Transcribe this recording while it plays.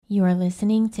You are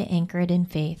listening to Anchored in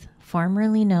Faith,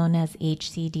 formerly known as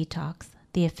HCD Talks,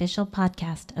 the official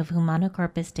podcast of Humana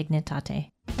Corpus Dignitate.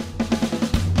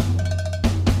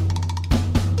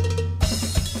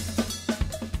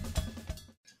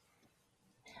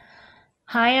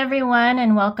 Hi, everyone,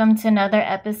 and welcome to another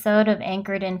episode of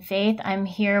Anchored in Faith. I'm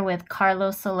here with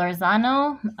Carlos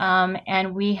Solorzano,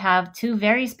 and we have two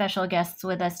very special guests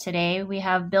with us today. We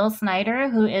have Bill Snyder,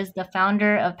 who is the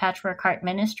founder of Patchwork Heart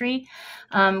Ministry,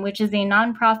 which is a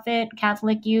nonprofit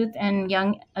Catholic youth and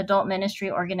young adult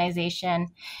ministry organization.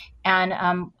 And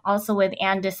also with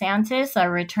Ann DeSantis, a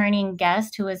returning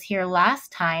guest who was here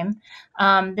last time.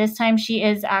 This time she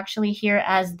is actually here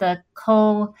as the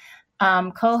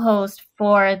co-host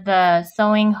for the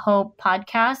Sowing Hope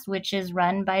podcast, which is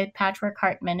run by Patchwork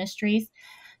Heart Ministries.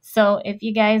 So if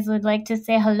you guys would like to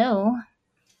say hello.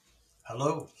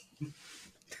 Hello.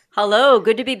 Hello.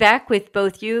 Good to be back with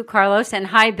both you, Carlos, and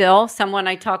hi, Bill, someone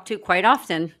I talk to quite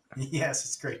often. Yes,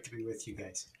 it's great to be with you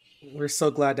guys. We're so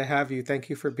glad to have you.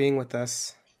 Thank you for being with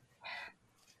us.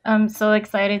 I'm so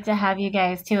excited to have you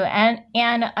guys too. And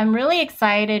I'm really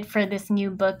excited for this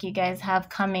new book you guys have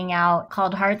coming out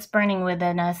called Hearts Burning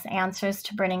Within Us, Answers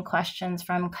to Burning Questions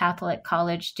from Catholic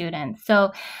College Students.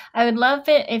 So I would love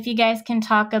it if you guys can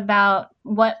talk about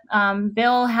what,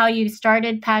 Bill, how you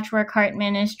started Patchwork Heart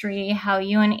Ministry, how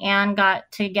you and Ann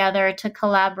got together to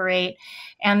collaborate,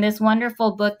 and this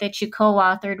wonderful book that you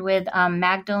co-authored with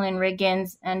Magdalene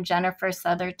Riggins and Jennifer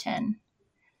Sotherton.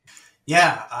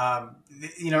 Yeah,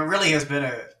 it really has been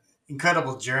an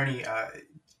incredible journey.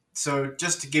 So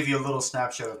just to give you a little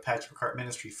snapshot of Patchwork Heart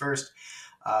Ministry first,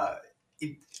 I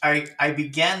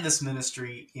began this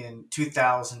ministry in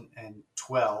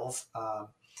 2012,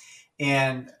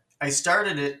 and I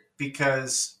started it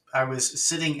because I was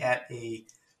sitting at a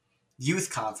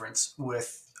youth conference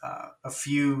with a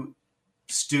few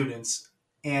students,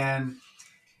 and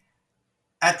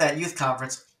at that youth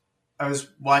conference, I was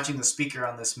watching the speaker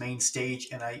on this main stage,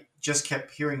 and I just kept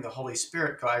hearing the Holy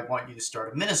Spirit go, "I want you to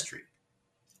start a ministry."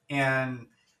 And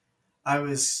I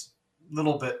was a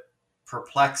little bit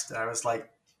perplexed. I was like,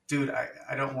 dude,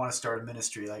 I don't want to start a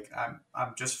ministry. Like,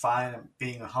 I'm just fine. I'm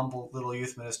being a humble little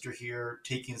youth minister here,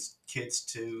 taking kids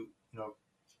to,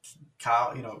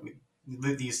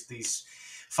 these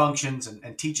functions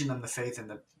and teaching them the faith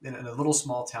in a little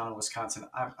small town in Wisconsin.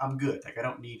 I'm good. Like, I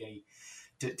don't need any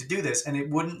to do this, and it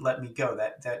wouldn't let me go.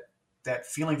 That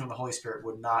feeling from the Holy Spirit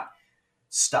would not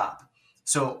stop.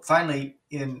 So finally,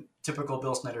 in typical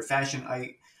Bill Snyder fashion,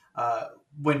 I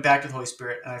went back to the Holy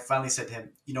Spirit, and I finally said to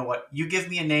him, "You know what? You give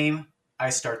me a name,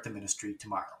 I start the ministry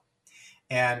tomorrow."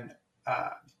 And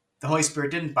the Holy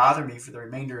Spirit didn't bother me for the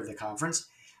remainder of the conference.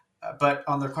 But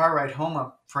on the car ride home,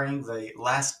 I'm praying the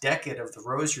last decade of the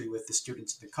Rosary with the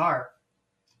students in the car,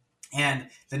 and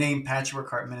the name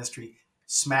Patchwork Heart Ministry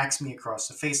smacks me across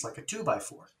the face like a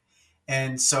 2x4.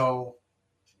 And so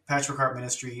Patchwork Heart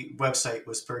Ministry website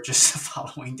was purchased the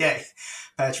following day,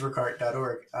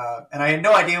 patchworkheart.org. And I had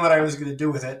no idea what I was going to do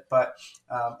with it. But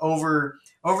over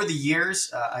the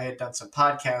years, I had done some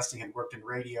podcasting, had worked in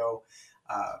radio,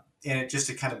 and it just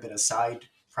had kind of been a side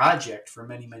project for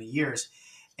many, many years.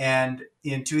 And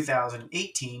in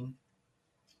 2018,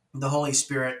 the Holy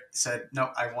Spirit said,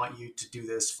 "No, I want you to do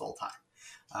this full time.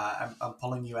 I'm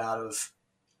pulling you out of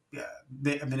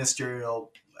a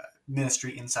ministerial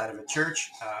ministry inside of a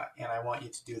church, and I want you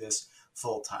to do this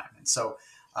full time." And so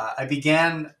I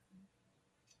began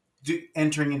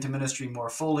entering into ministry more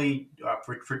fully,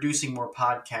 producing more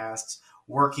podcasts,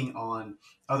 working on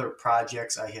other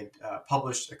projects. I had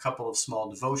published a couple of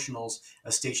small devotionals,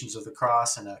 Stations of the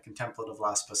Cross and Contemplative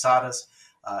Las Posadas,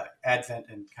 Advent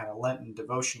and kind of Lenten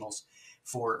devotionals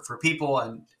for people,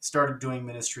 and started doing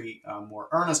ministry more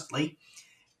earnestly.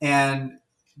 And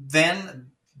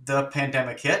then the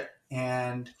pandemic hit,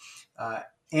 and Ann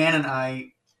and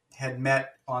I had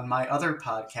met on my other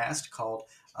podcast called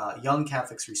Young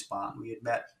Catholics Respond. We had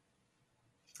met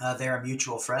there, a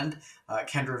mutual friend,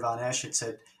 Kendra Von Esch, had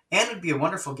said, "Ann would be a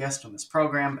wonderful guest on this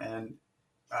program," and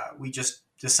we just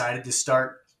decided to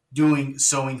start doing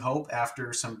Sowing Hope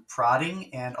after some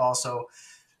prodding, and also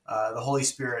the Holy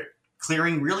Spirit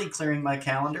really clearing my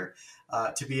calendar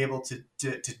to be able to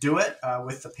do it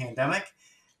with the pandemic.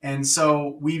 And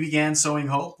so we began Sowing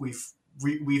Hope.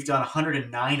 We've done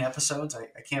 109 episodes.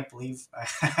 I can't believe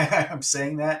I'm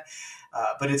saying that,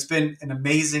 but it's been an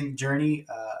amazing journey,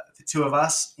 the two of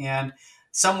us. And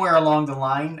somewhere along the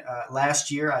line, last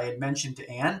year, I had mentioned to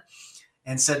Ann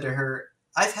and said to her,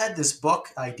 "I've had this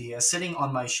book idea sitting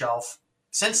on my shelf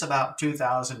since about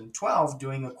 2012,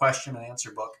 doing a question and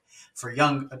answer book for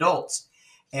young adults.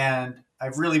 And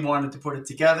I've really wanted to put it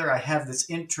together. I have this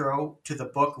intro to the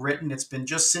book written. It's been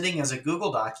just sitting as a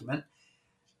Google document.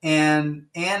 And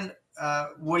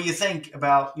what do you think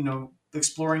about,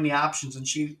 exploring the options? And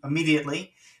she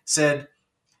immediately said,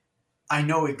 I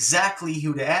know exactly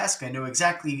who to ask. I know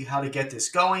exactly how to get this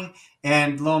going.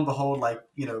 And lo and behold,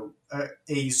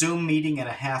 a Zoom meeting and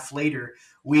a half later,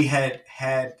 we had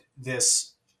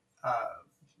this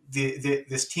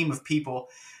this team of people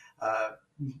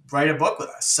write a book with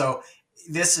us. So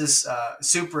this is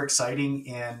super exciting,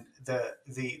 and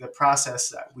the process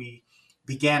that we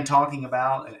began talking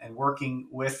about and working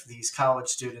with these college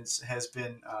students has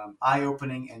been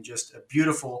eye-opening and just a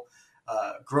beautiful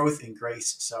growth in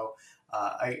grace. So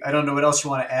I don't know what else you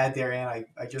want to add there, Ann.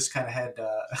 I just kind of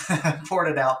had poured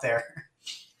it out there.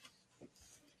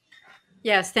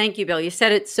 Yes, thank you, Bill. You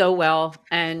said it so well.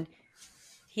 And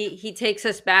he takes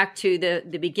us back to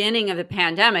the beginning of the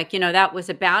pandemic. That was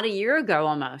about a year ago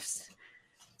almost.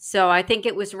 So I think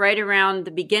it was right around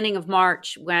the beginning of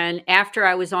March when, after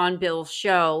I was on Bill's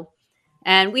show,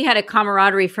 and we had a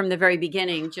camaraderie from the very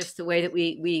beginning, just the way that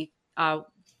we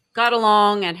got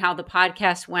along and how the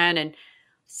podcast went, and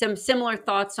some similar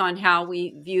thoughts on how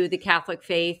we view the Catholic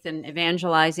faith and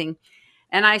evangelizing.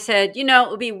 And I said, it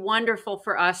would be wonderful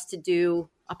for us to do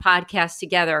a podcast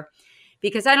together,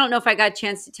 because I don't know if I got a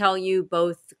chance to tell you,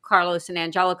 both Carlos and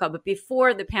Angelica, but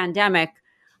before the pandemic,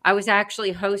 I was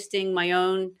actually hosting my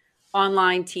own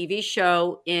online TV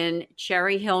show in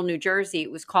Cherry Hill, New Jersey.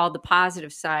 It was called The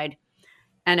Positive Side,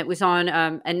 and it was on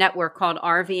a network called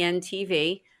RVN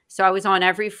TV. So I was on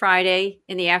every Friday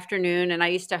in the afternoon, and I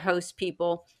used to host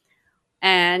people.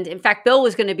 And in fact, Bill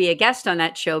was going to be a guest on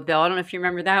that show, Bill. I don't know if you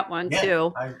remember that one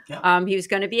too. He was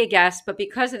going to be a guest, but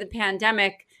because of the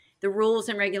pandemic, the rules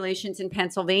and regulations in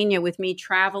Pennsylvania, with me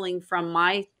traveling from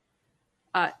my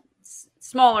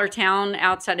smaller town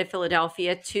outside of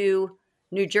Philadelphia to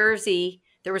New Jersey,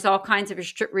 there was all kinds of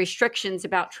restrictions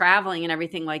about traveling and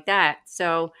everything like that.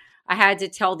 So I had to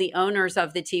tell the owners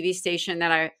of the TV station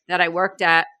that I worked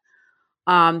at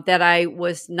that I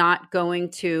was not going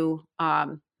to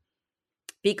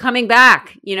be coming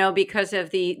back, because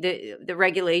of the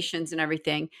regulations and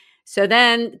everything. So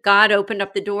then God opened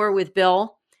up the door with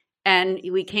Bill, and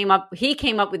he came up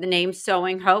with the name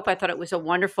Sowing Hope. I thought it was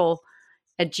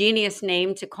a genius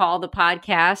name to call the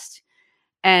podcast.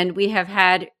 And we have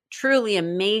had truly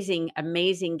amazing,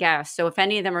 amazing guests. So if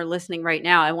any of them are listening right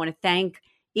now, I want to thank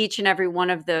each and every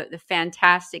one of the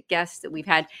fantastic guests that we've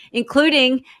had,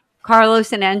 including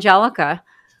Carlos and Angelica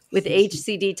with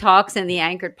HCD Talks and the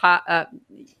Anchored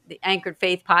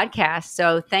Faith podcast.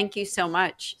 So thank you so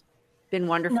much. Been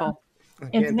wonderful.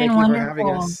 It's been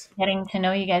wonderful getting to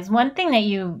know you guys. One thing that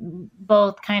you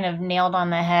both kind of nailed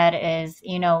on the head is,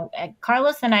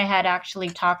 Carlos and I had actually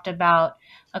talked about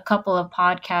a couple of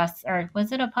podcasts, or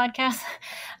was it a podcast?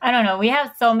 I don't know. We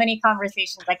have so many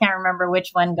conversations. I can't remember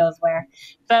which one goes where,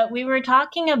 but we were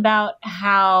talking about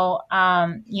how,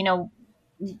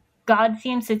 God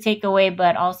seems to take away,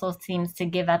 but also seems to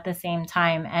give at the same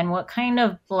time. And what kind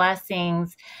of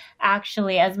blessings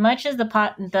actually, as much as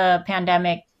the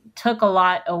pandemic took a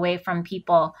lot away from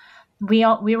people, we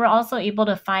were also able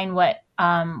to find what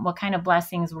kind of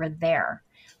blessings were there.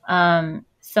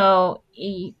 So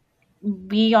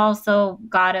we also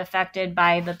got affected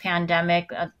by the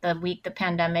pandemic. The week the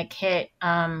pandemic hit,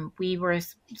 we were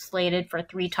slated for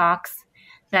 3 talks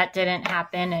that didn't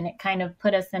happen, and it kind of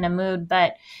put us in a mood.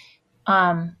 But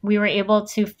we were able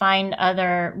to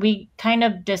we kind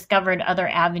of discovered other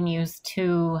avenues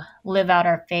to live out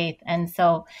our faith and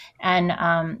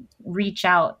reach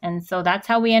out. And so that's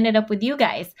how we ended up with you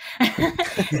guys.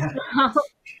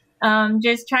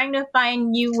 Just trying to find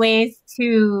new ways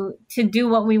to do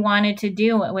what we wanted to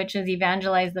do, which is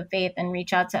evangelize the faith and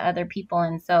reach out to other people.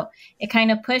 And so it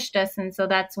kind of pushed us. And so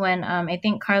that's when I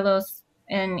think Carlos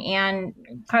and Ann,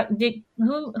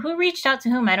 who reached out to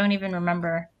whom? I don't even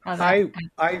remember. I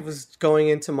was going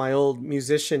into my old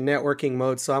musician networking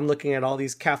mode, so I'm looking at all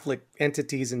these Catholic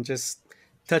entities and just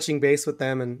touching base with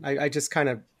them, and I just kind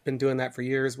of been doing that for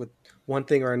years with one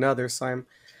thing or another. So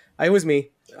it was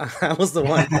me. I was the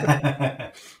one.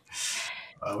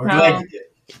 Well, we're glad you did.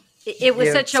 It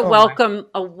was such a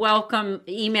welcome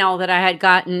email that I had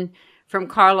gotten from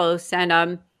Carlos,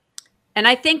 and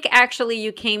I think actually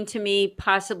you came to me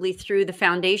possibly through the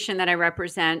foundation that I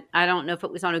represent. I don't know if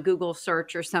it was on a Google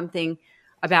search or something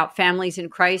about families in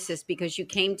crisis, because you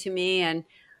came to me and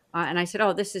I said,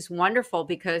 oh, this is wonderful,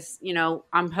 because,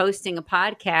 I'm hosting a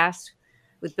podcast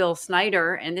with Bill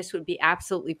Snyder, and this would be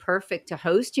absolutely perfect to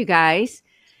host you guys.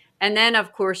 And then,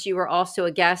 of course, you were also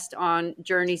a guest on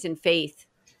Journeys in Faith.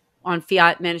 on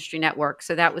Fiat Ministry Network.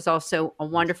 So that was also a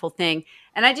wonderful thing.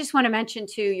 And I just want to mention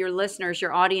to your listeners,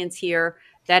 your audience here,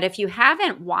 that if you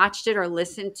haven't watched it or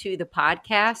listened to the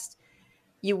podcast,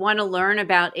 you want to learn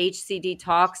about HCD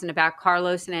Talks and about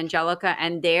Carlos and Angelica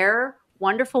and their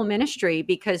wonderful ministry,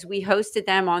 because we hosted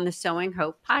them on the Sowing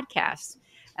Hope podcast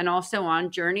and also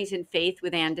on Journeys in Faith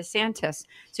with Ann DeSantis.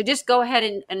 So just go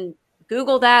ahead and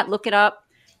Google that, look it up,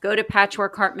 go to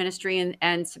Patchwork Heart Ministry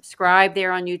and subscribe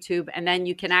there on YouTube. And then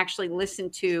you can actually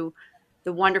listen to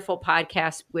the wonderful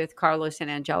podcast with Carlos and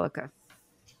Angelica.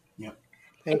 Yep.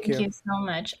 Thank you. Thank you so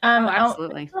much.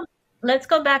 Absolutely. Let's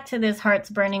go back to this Hearts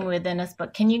Burning Within Us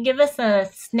book. Can you give us a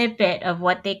snippet of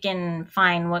what they can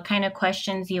find, what kind of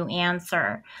questions you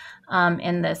answer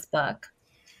in this book?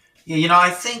 Yeah,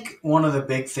 I think one of the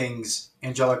big things,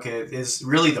 Angelica, is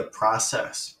really the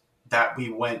process that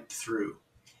we went through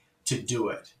to do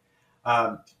it.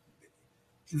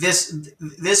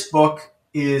 This book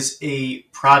is a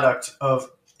product of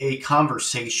a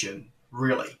conversation,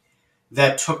 really,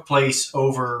 that took place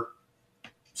over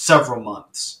several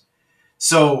months.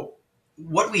 So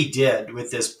what we did with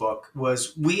this book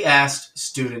was we asked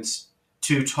students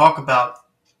to talk about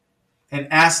and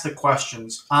ask the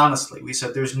questions honestly. We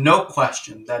said there's no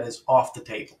question that is off the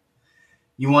table.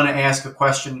 You want to ask a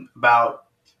question about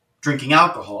drinking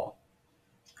alcohol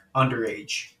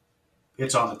underage,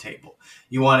 it's on the table.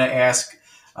 You want to ask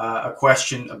a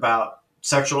question about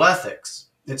sexual ethics,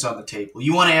 it's on the table.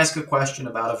 You want to ask a question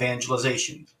about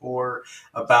evangelization or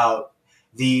about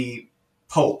the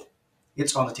Pope,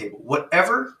 it's on the table.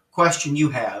 Whatever question you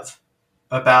have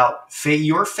about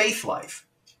your faith life,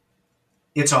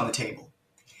 it's on the table.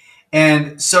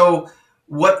 And so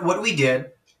what we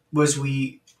did was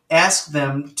we asked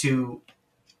them to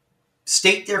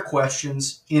state their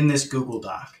questions in this Google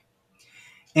Doc.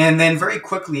 And then very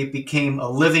quickly it became a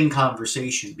living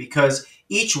conversation, because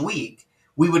each week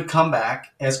we would come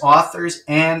back as authors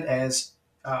and as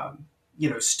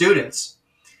students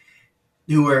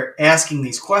who were asking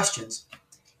these questions.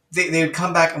 They would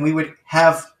come back and we would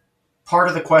have part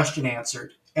of the question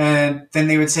answered, and then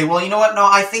they would say, well, you know what? No,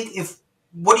 I think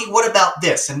what about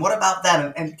this and what about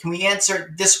that? And can we answer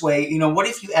it this way? What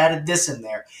if you added this in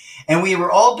there? And we were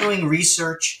all doing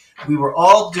research. We were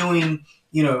all doing,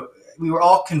 we were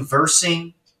all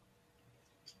conversing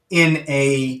in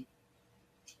a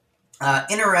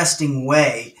interesting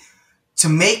way to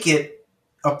make it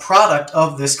a product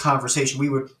of this conversation. We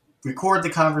would record the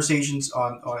conversations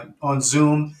on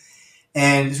Zoom,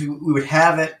 and we would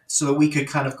have it so that we could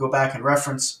kind of go back and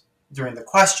reference during the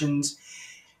questions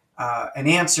and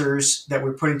answers that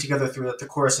we're putting together throughout the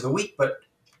course of the week. But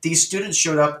these students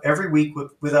showed up every week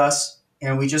with us,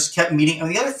 and we just kept meeting. And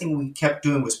the other thing we kept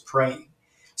doing was praying.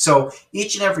 So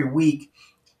each and every week,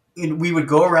 we would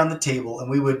go around the table and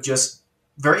we would just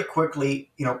very quickly,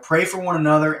 pray for one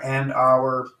another and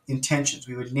our intentions.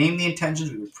 We would name the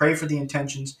intentions. We would pray for the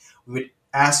intentions. We would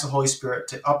ask the Holy Spirit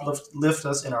to uplift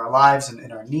us in our lives and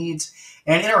in our needs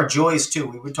and in our joys too.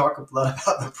 We would talk a lot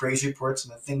about the praise reports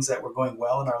and the things that were going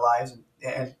well in our lives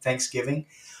and Thanksgiving.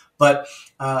 But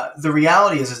the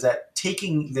reality is that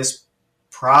taking this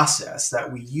process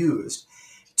that we used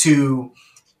to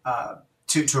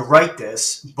write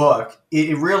this book,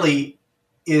 it really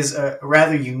is a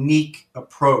rather unique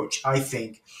approach, I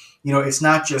think. It's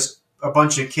not just a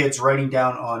bunch of kids writing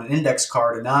down on an index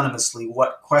card anonymously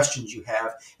what questions you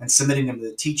have and submitting them to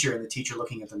the teacher, and the teacher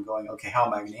looking at them going, okay, how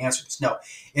am I going to answer this? No,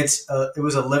 it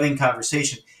was a living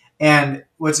conversation. And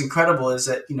what's incredible is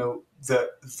that,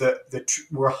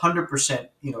 we're 100%,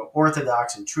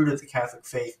 Orthodox and true to the Catholic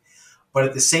faith, but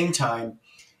at the same time,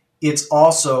 it's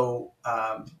also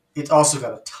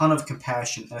got a ton of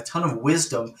compassion and a ton of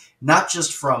wisdom, not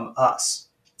just from us.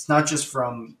 It's not just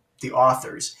from the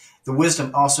authors. The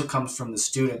wisdom also comes from the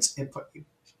students'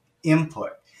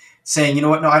 input, saying, you know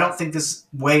what, no, I don't think this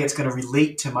way it's going to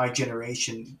relate to my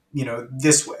generation,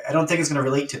 this way. I don't think it's going to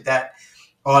relate to that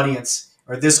audience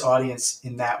or this audience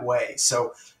in that way.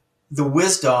 So the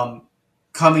wisdom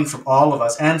coming from all of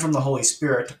us and from the Holy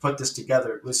Spirit to put this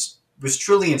together was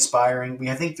truly inspiring.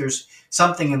 I think there's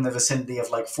something in the vicinity of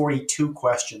like 42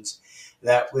 questions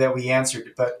that we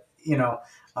answered, but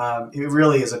it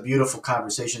really is a beautiful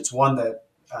conversation. It's one that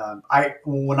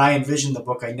when I envisioned the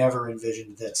book, I never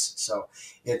envisioned this. So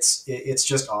it's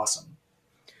just awesome.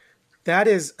 That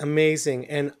is amazing.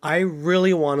 And I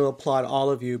really want to applaud all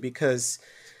of you, because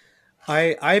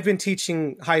I've been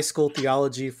teaching high school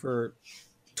theology for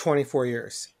 24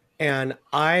 years. And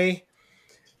I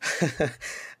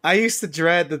used to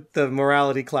dread the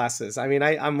morality classes. I mean,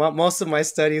 most of my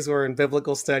studies were in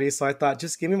biblical studies. So I thought,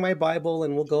 just give me my Bible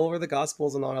and we'll go over the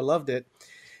Gospels and all. I loved it.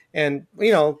 And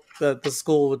the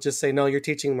school would just say, no, you're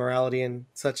teaching morality and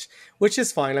such, which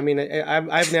is fine. I mean,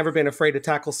 I've never been afraid to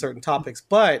tackle certain topics,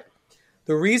 but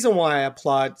the reason why I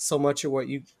applaud so much of what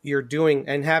you're doing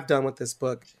and have done with this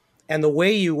book and the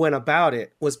way you went about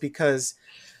it was because,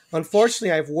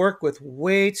 unfortunately, I've worked with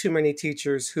way too many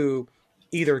teachers who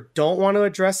either don't want to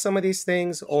address some of these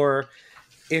things, or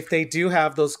if they do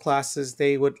have those classes,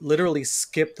 they would literally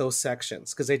skip those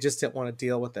sections because they just didn't want to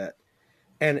deal with it.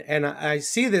 And I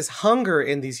see this hunger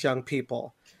in these young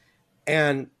people,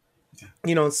 and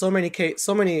in so many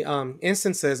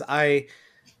instances, I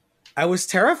was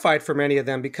terrified for many of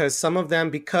them because some of them,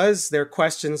 because their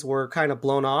questions were kind of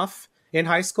blown off in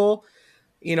high school.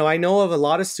 I know of a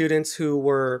lot of students who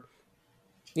were,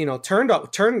 turned off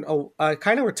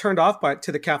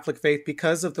to the Catholic faith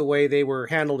because of the way they were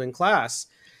handled in class.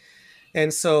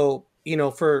 And so,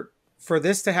 for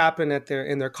this to happen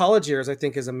in their college years, I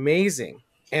think is amazing.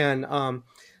 And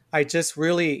I just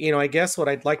really, I guess what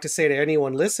I'd like to say to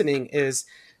anyone listening is,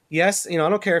 yes, I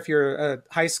don't care if you're a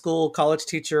high school, college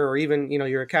teacher, or even,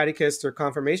 you're a catechist or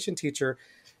confirmation teacher.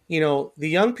 The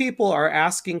young people are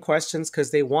asking questions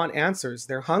because they want answers.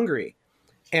 They're hungry.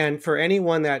 And for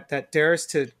anyone that dares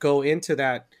to go into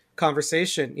that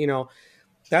conversation,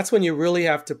 that's when you really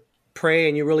have to pray,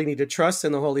 and you really need to trust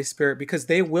in the Holy Spirit, because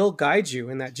they will guide you,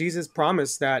 and that Jesus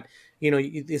promised that,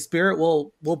 the Spirit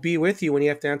will be with you when you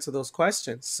have to answer those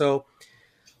questions. So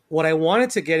what I wanted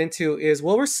to get into is,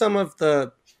 what were some of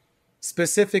the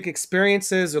specific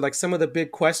experiences, or like some of the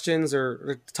big questions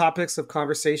or topics of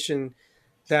conversation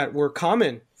that were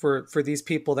common for these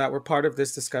people that were part of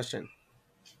this discussion?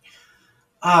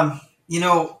 I'm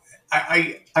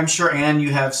sure, Anne,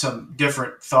 you have some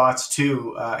different thoughts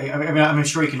too. I'm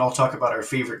sure we can all talk about our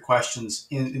favorite questions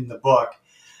in the book,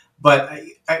 but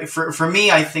for me,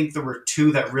 I think there were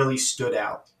two that really stood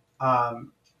out,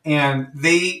 and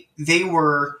they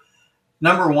were,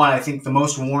 number one. I think the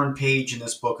most worn page in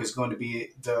this book is going to be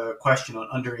the question on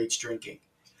underage drinking,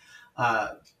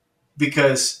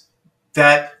 because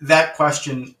that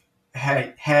question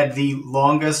had the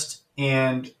longest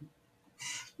and,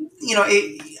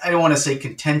 I don't want to say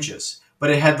contentious,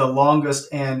 but it had the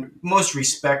longest and most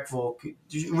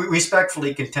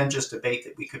respectfully contentious debate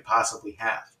that we could possibly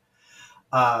have.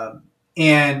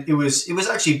 And it was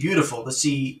actually beautiful to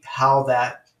see how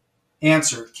that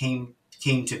answer came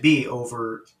to be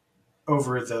over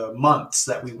the months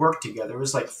that we worked together. It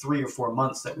was like 3 or 4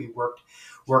 months that we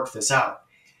worked this out.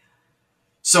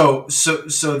 So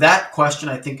that question,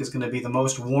 I think, is going to be the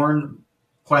most worn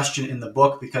question in the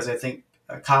book, because I think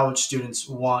college students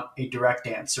want a direct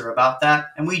answer about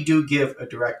that, and we do give a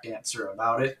direct answer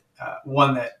about it,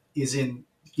 one that is in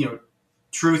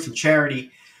truth and charity,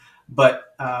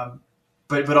 but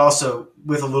also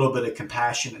with a little bit of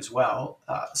compassion as well.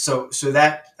 So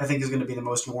that, I think, is going to be the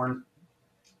most worn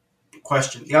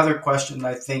question. The other question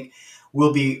that I think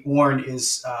will be worn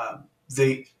is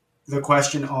the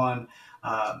question on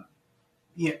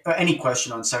any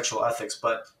question on sexual ethics,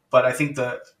 but I think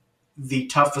the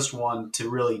toughest one to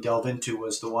really delve into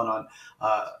was the one on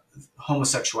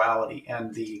homosexuality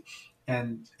and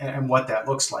what that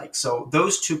looks like. So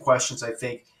those two questions, I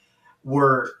think,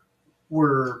 were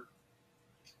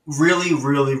really,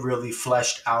 really, really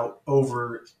fleshed out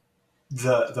over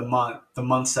the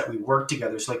months that we worked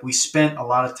together. So like, we spent a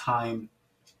lot of time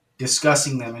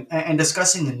discussing them and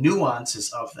discussing the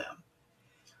nuances of them.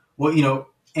 Well,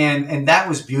 and that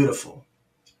was beautiful,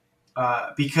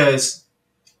 because,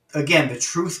 again, the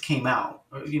truth came out.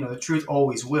 The truth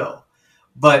always will,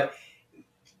 but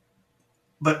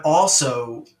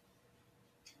also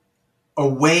a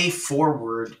way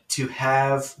forward to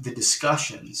have the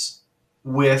discussions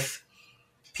with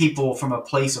people from a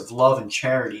place of love and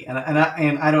charity. And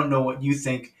I don't know what you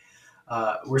think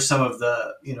were some of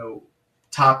the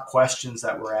top questions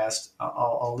that were asked.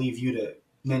 I'll leave you to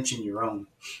mention your own.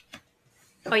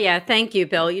 Oh, yeah. Thank you,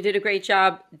 Bill. You did a great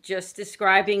job just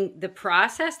describing the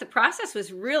process. The process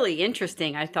was really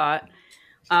interesting, I thought.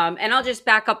 And I'll just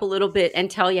back up a little bit and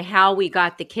tell you how we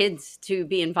got the kids to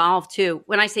be involved, too.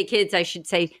 When I say kids, I should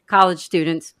say college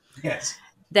students. Yes.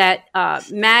 That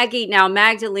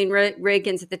Magdalene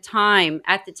Riggins, at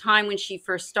the time when she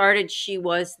first started, she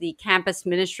was the campus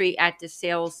ministry at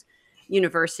DeSales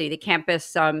University, the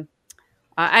campus.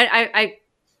 I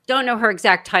don't know her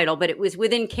exact title, but it was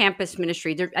within campus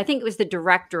ministry. I think it was the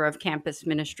director of campus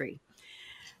ministry.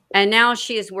 And now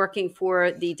she is working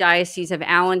for the Diocese of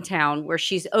Allentown, where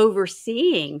she's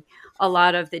overseeing a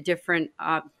lot of the different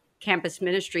campus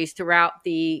ministries throughout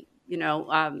the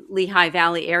Lehigh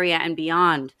Valley area and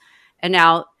beyond. And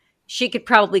now she could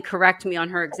probably correct me on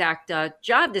her exact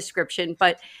job description,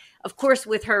 but of course,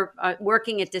 with her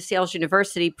working at DeSales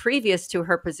University previous to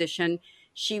her position,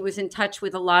 she was in touch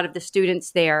with a lot of the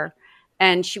students there.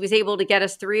 And she was able to get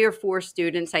us 3 or 4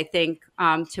 students, I think,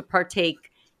 to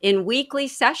partake in weekly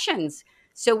sessions.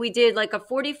 So we did like a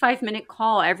 45-minute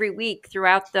call every week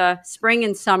throughout the spring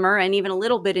and summer, and even a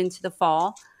little bit into the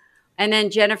fall. And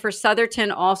then Jennifer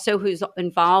Southerton, also, who's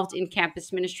involved in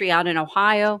campus ministry out in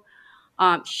Ohio.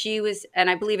 She was, and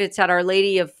I believe it's at Our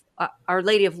Lady of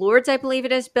Lourdes, I believe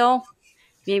it is, Bill.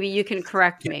 Maybe you can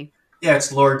correct me. Yeah,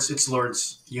 it's Lourdes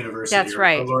University. That's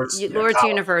right. Lourdes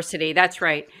University. That's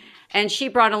right. And she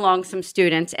brought along some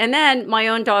students. And then my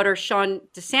own daughter, Sean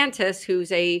DeSantis,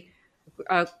 who's a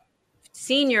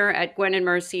senior at Gwen and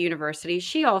Mercy University,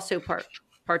 she also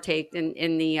partaked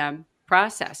in the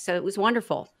process. So it was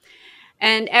wonderful.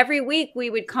 And every week we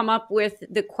would come up with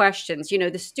the questions.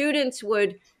 The students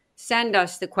would send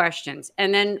us the questions.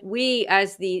 And then we,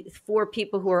 as the 4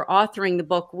 people who are authoring the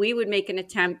book, we would make an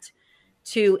attempt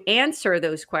to answer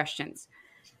those questions.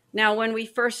 Now, when we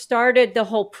first started the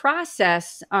whole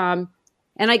process, and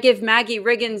I give Maggie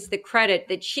Riggins the credit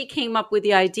that she came up with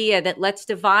the idea that let's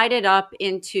divide it up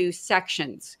into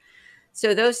sections.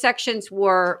 So those sections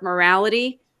were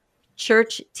morality,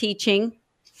 church teaching,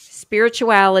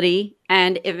 spirituality,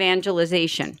 and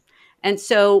evangelization. And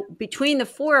so between the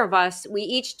 4 of us, we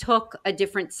each took a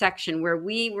different section where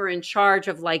we were in charge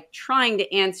of like trying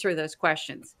to answer those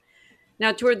questions.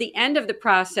 Now, toward the end of the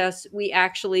process, we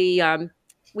actually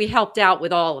we helped out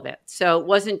with all of it. So it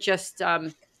wasn't just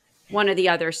one or the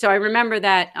other. So I remember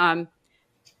that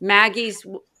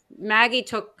Maggie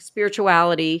took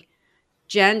spirituality,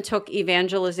 Jen took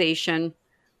evangelization,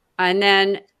 and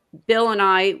then Bill and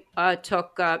I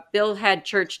took, Bill had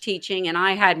church teaching and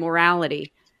I had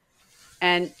morality.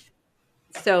 And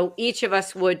so each of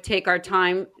us would take our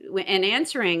time in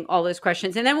answering all those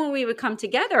questions. And then when we would come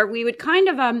together, we would kind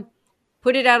of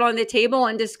put it out on the table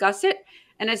and discuss it.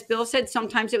 And as Bill said,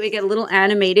 sometimes it would get a little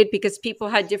animated because people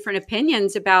had different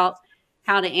opinions about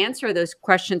how to answer those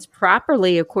questions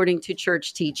properly according to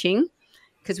church teaching,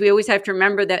 because we always have to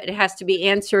remember that it has to be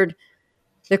answered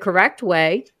the correct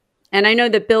way. And I know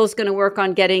that Bill's going to work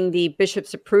on getting the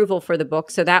bishop's approval for the book,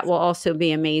 so that will also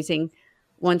be amazing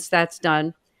once that's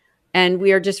done. And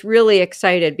we are just really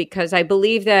excited because I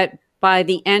believe that by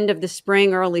the end of the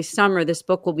spring, early summer, this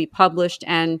book will be published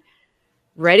and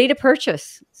ready to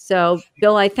purchase. So,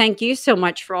 Bill, I thank you so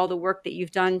much for all the work that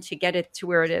you've done to get it to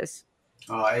where it is.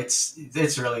 Oh, it's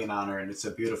really an honor, and it's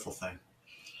a beautiful thing.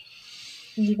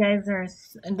 You guys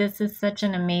this is such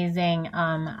an amazing,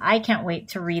 I can't wait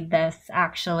to read this,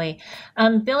 actually.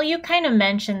 Bill, you kind of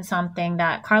mentioned something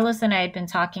that Carlos and I had been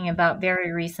talking about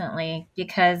very recently,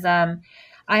 because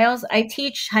I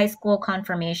teach high school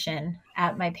confirmation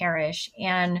at my parish,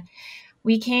 and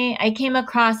I came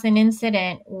across an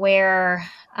incident where,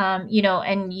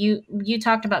 and you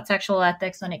talked about sexual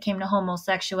ethics when it came to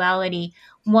homosexuality.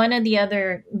 One of the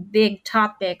other big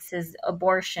topics is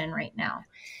abortion right now.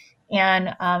 And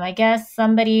I guess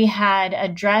somebody had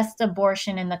addressed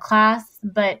abortion in the class,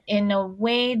 but in a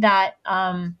way that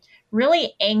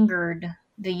really angered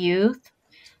the youth,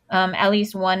 at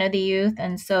least one of the youth.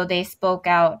 And so they spoke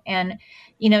out. And,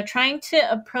 trying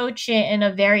to approach it in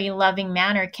a very loving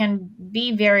manner can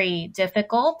be very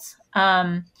difficult.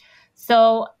 I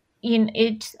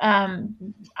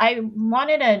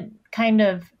wanted to kind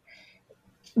of,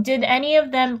 did any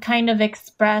of them kind of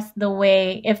express the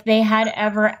way, if they had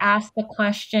ever asked the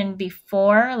question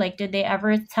before, like, did they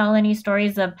ever tell any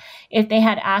stories of if they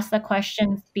had asked the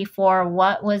questions before,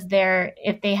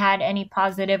 if they had any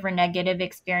positive or negative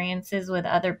experiences with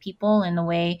other people in the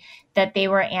way that they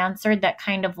were answered that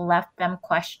kind of left them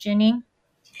questioning?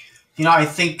 I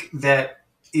think that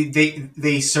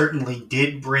they certainly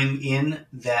did bring in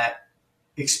that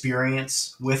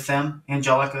experience with them,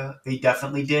 Angelica. They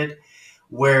definitely did.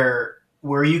 Where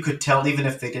you could tell, even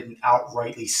if they didn't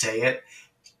outrightly say it,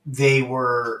 they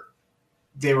were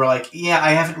like, yeah,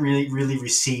 I haven't really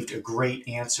received a great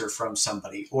answer from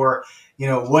somebody. Or,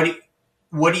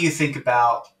 what do you think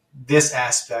about this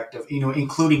aspect of,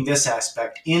 including this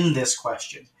aspect in this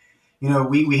question?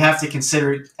 We have to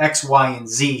consider X, Y, and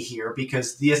Z here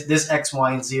because this X,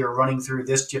 Y, and Z are running through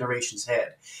this generation's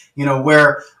head.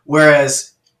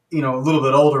 Whereas, a little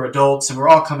bit older adults, and we're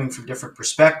all coming from different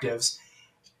perspectives,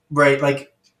 right?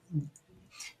 Like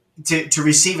to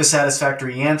receive a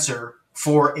satisfactory answer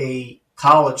for a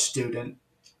college student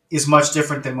is much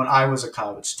different than when I was a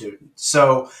college student.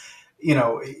 So,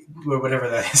 whatever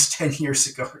that is, 10 years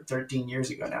ago or 13 years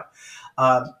ago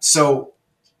now. So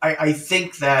I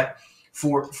think that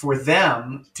for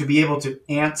them to be able to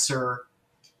answer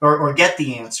or get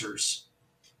the answers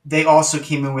they also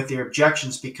came in with their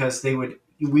objections because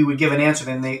we would give an answer,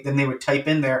 then they would type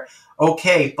in there,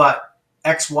 okay, but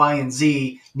X, Y, and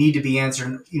Z need to be answered,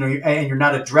 and you're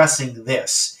not addressing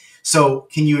this. So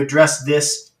can you address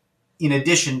this in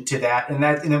addition to that? And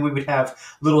then we would have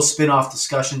little spin-off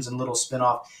discussions and little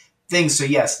spin-off things. So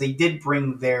yes, they did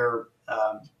bring their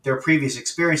previous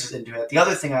experiences into it. The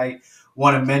other thing I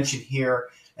want to mention here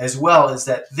as well is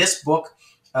that this book,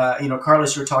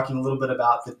 Carlos, you were talking a little bit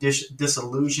about the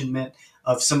disillusionment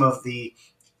of some of the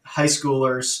high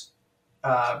schoolers,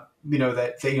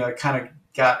 that they kind of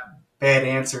got bad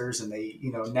answers, and they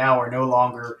now are no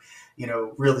longer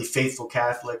really faithful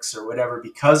Catholics or whatever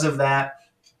because of that.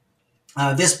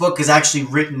 This book is actually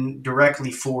written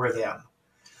directly for them,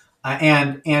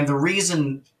 and the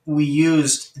reason we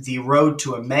used the road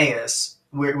to Emmaus,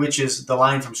 which is the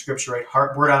line from Scripture, right?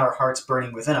 Word on our hearts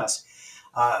burning within us.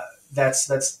 That's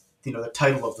the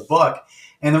title of the book.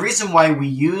 And the reason why we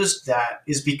used that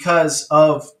is because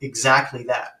of exactly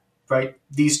that, right?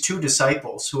 These two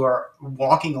disciples who are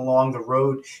walking along the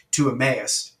road to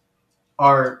Emmaus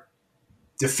are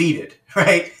defeated,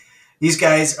 right? These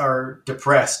guys are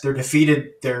depressed. They're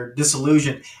defeated. They're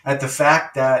disillusioned at the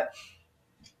fact that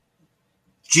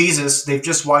they've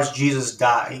just watched Jesus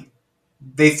die.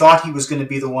 They thought he was going to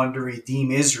be the one to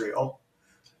redeem Israel.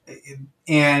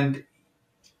 And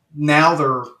now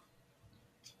they're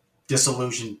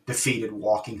disillusioned, defeated,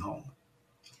 walking home.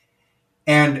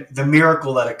 And the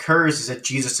miracle that occurs is that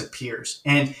Jesus appears.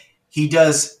 And he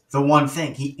does the one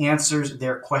thing. He answers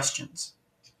their questions,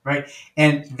 right?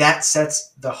 And that sets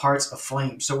the hearts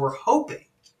aflame. So we're hoping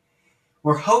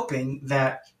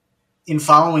that in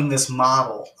following this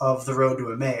model of the road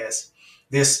to Emmaus,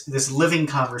 this living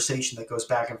conversation that goes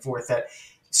back and forth, that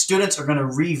students are going to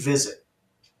revisit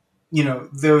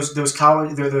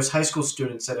those high school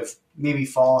students that have maybe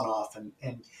fallen off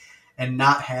and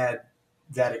not had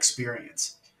that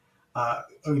experience,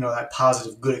 that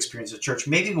positive, good experience at church.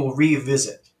 Maybe we'll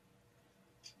revisit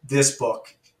this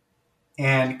book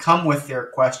and come with their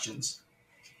questions.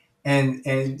 And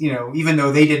even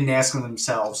though they didn't ask them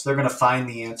themselves, they're going to find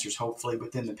the answers, hopefully,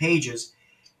 within the pages.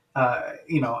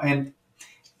 And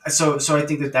so I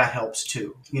think that helps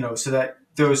too, so that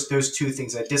those two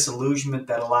things, that disillusionment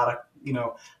that a lot of,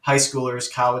 high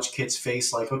schoolers, college kids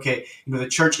face, like, okay, the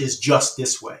church is just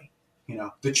this way.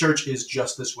 The church is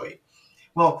just this way.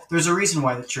 Well, there's a reason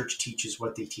why the church teaches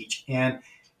what they teach. And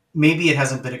maybe it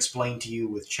hasn't been explained to you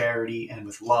with charity and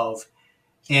with love.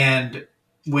 And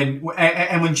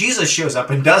when Jesus shows up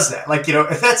and does that, like,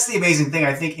 that's the amazing thing.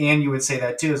 I think, Anne, you would say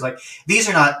that too, is like, these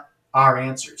are not our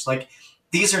answers. Like,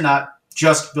 these are not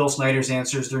just Bill Snyder's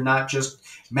answers. They're not just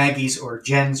Maggie's or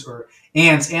Jen's or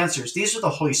Anne's answers. These are the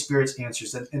Holy Spirit's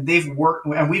answers, and we've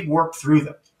worked through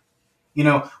them,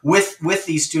 with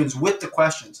these students, with the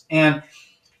questions. And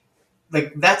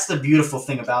like, that's the beautiful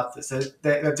thing about this,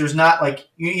 that there's not, like,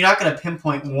 you're not going to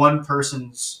pinpoint one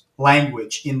person's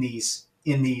language in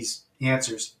these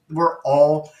answers. We're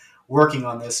all working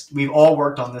on this. We've all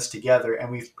worked on this together,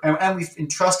 and we've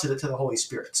entrusted it to the Holy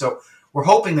Spirit. So we're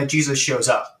hoping that Jesus shows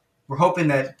up. We're hoping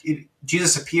that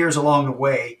Jesus appears along the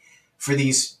way for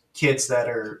these kids that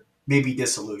are maybe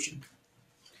disillusioned.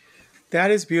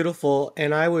 That is beautiful,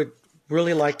 and I would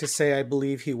really like to say I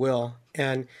believe he will.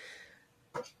 And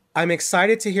I'm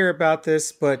excited to hear about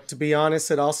this, but to be honest,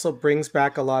 it also brings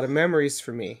back a lot of memories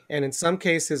for me. And in some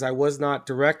cases, I was not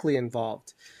directly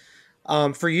involved.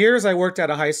 For years, I worked at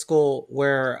a high school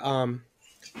where,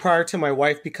 prior to my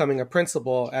wife becoming a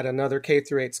principal at another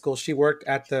K-8 school, she worked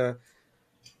at there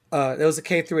was a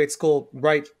K-8 school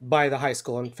right by the high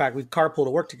school. In fact, we carpool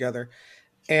to work together.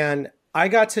 And I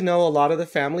got to know a lot of the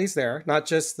families there, not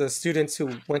just the students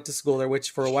who went to school there,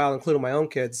 which for a while included my own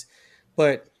kids,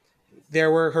 but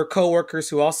there were her coworkers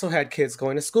who also had kids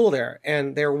going to school there.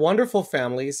 And they're wonderful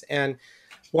families. And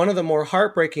one of the more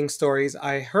heartbreaking stories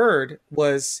I heard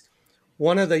was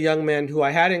one of the young men who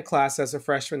I had in class as a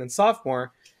freshman and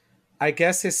sophomore. I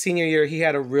guess his senior year, he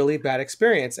had a really bad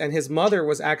experience. And his mother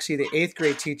was actually the 8th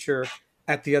grade teacher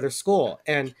at the other school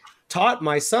and taught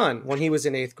my son when he was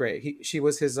in 8th grade. She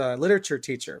was his literature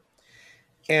teacher.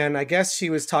 And I guess she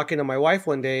was talking to my wife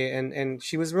one day, and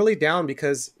she was really down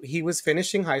because he was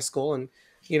finishing high school. And,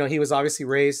 he was obviously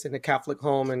raised in a Catholic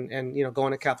home and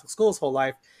going to Catholic school his whole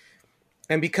life.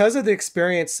 And because of the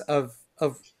experience of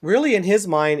really, in his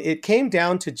mind, it came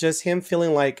down to just him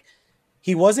feeling like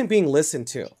he wasn't being listened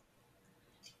to.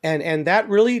 And that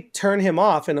really turned him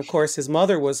off. And of course, his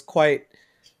mother was quite,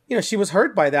 she was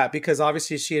hurt by that because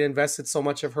obviously she had invested so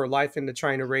much of her life into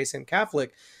trying to raise him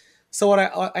Catholic. So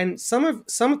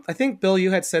I think, Bill, you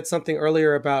had said something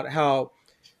earlier about how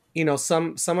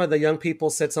some of the young people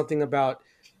said something about,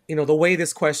 the way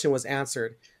this question was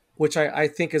answered, which I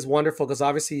think is wonderful, because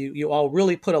obviously you all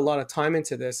really put a lot of time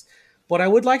into this. But I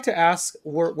would like to ask,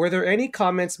 were there any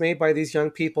comments made by these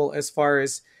young people as far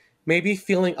as maybe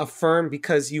feeling affirmed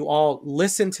because you all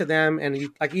listened to them, and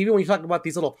like even when you talked about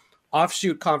these little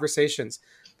offshoot conversations,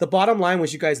 the bottom line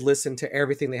was you guys listened to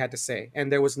everything they had to say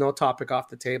and there was no topic off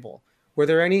the table. Were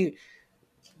there any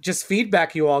just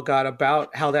feedback you all got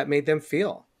about how that made them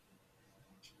feel?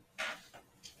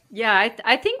 Yeah,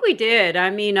 I think we did. I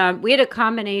mean, we had a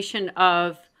combination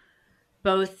of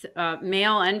both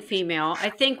male and female. I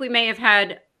think we may have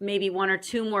had maybe one or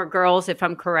two more girls, if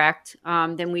I'm correct,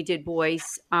 than we did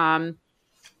boys. There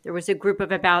was a group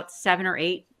of about 7 or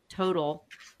 8 total,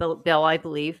 Bill, I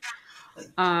believe.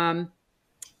 And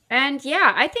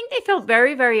yeah, I think they felt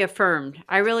very, very affirmed.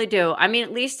 I really do. I mean,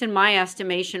 at least in my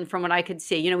estimation, from what I could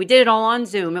see, we did it all on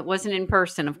Zoom. It wasn't in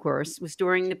person, of course. It was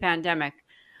during the pandemic.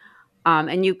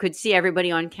 And you could see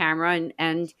everybody on camera,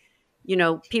 and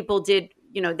people did,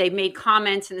 they made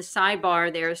comments in the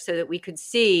sidebar there so that we could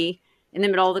see in the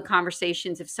middle of the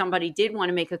conversations if somebody did want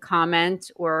to make a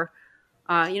comment or,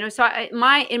 so in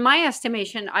my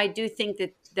estimation, I do think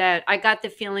that I got the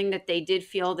feeling that they did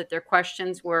feel that their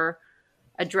questions were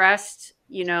addressed,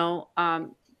 and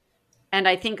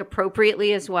I think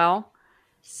appropriately as well.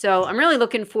 So I'm really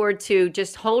looking forward to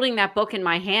just holding that book in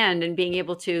my hand and being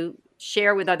able to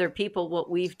share with other people what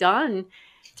we've done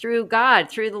through God,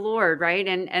 through the Lord, right?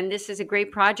 And this is a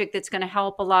great project that's going to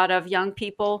help a lot of young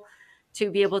people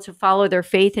to be able to follow their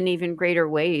faith in even greater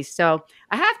ways. So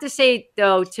I have to say,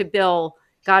 though, to Bill,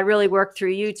 God really worked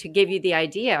through you to give you the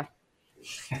idea.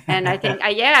 And I think,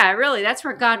 really, that's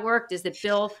where God worked, is that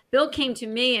Bill came to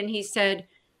me and he said,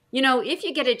 if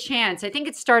you get a chance, I think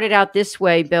it started out this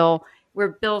way, Bill,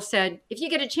 where Bill said, if you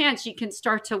get a chance, you can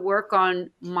start to work on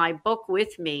my book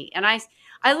with me. And I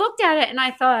looked at it and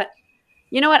I thought,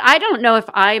 you know what? I don't know if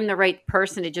I'm the right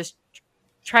person to just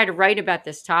try to write about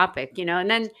this topic, and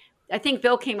then I think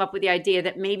Bill came up with the idea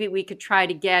that maybe we could try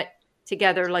to get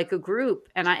together like a group.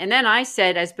 And then I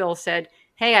said, as Bill said,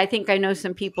 hey, I think I know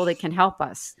some people that can help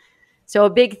us. So a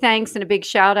big thanks and a big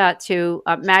shout out to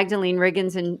Magdalene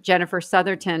Riggins and Jennifer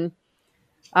Southerton,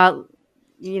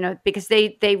 because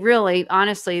they really,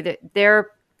 honestly, their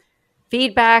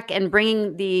feedback and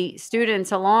bringing the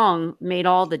students along made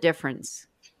all the difference.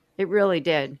 It really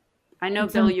did. I know,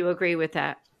 Bill, you agree with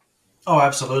that. Oh,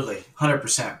 absolutely.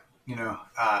 100%.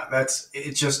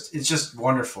 It's just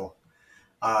wonderful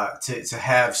to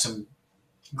have some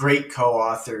great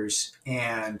co-authors,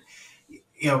 and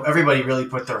everybody really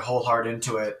put their whole heart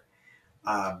into it,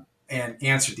 and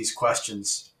answered these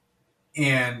questions,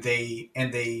 and they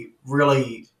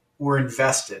really were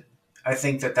invested. I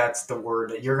think that's the word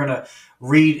that you're going to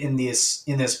read in this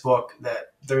book,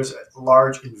 that there's a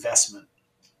large investment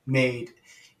made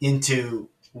into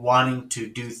wanting to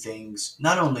do things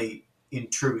not only in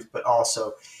truth but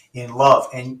also in love.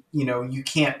 And you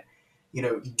can't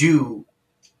do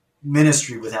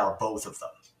ministry without both of them.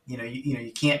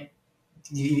 You can't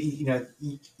you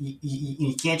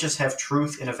can't just have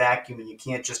truth in a vacuum, and you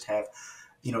can't just have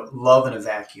love in a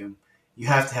vacuum. You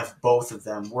have to have both of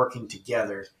them working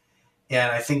together.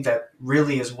 And I think that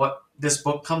really is what this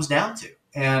book comes down to.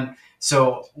 And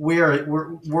so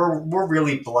we're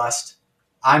really blessed.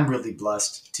 I'm really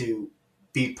blessed to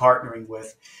be partnering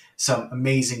with some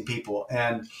amazing people,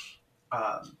 and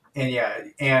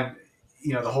the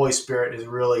Holy Spirit has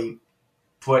really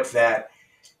put that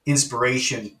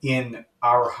inspiration in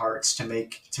our hearts to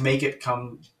make it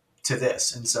come to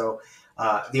this. And so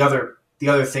the other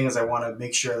thing is, I want to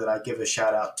make sure that I give a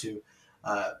shout out to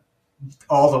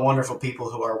all the wonderful people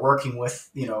who are working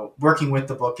with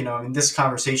the book. This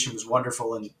conversation was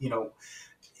wonderful, and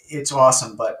it's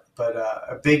awesome. But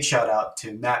a big shout out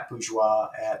to Matt Bourgeois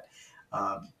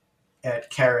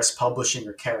at Charis Publishing,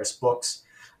 or Charis Books.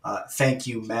 Thank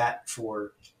you, Matt,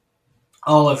 for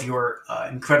all of your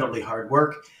incredibly hard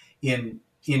work in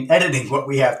editing what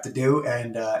we have to do,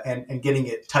 and getting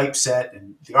it typeset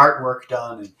and the artwork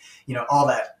done, and all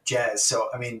that jazz. So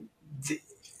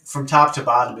from top to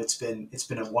bottom, it's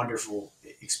been a wonderful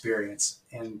experience,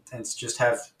 and just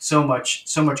have so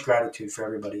much gratitude for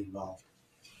everybody involved.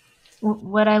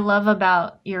 What I love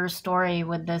about your story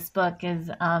with this book is,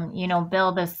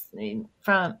 Bill,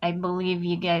 I believe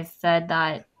you guys said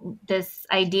that this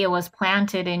idea was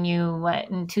planted in you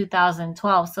in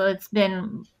 2012. So it's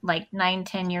been like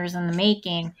 9-10 years in the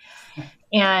making,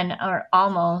 or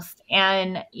almost.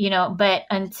 And, but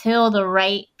until the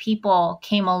right people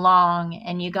came along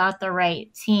and you got the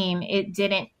right team, it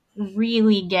didn't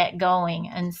really get going.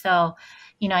 And so,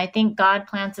 I think God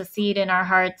plants a seed in our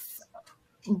hearts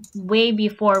way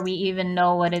before we even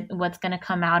know what's going to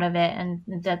come out of it. And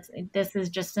this is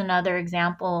just another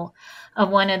example of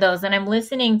one of those. And I'm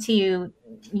listening to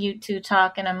you two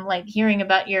talk, and I'm like hearing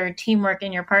about your teamwork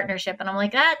and your partnership, and I'm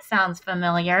like, that sounds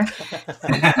familiar.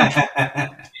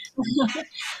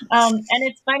 And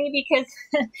it's funny because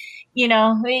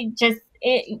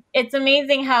it's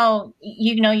amazing how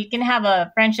you can have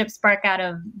a friendship spark out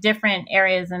of different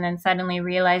areas and then suddenly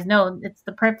realize, no, it's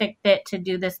the perfect fit to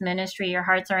do this ministry. Your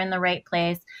hearts are in the right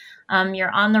place.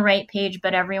 You're on the right page,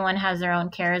 but everyone has their own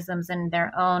charisms and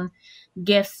their own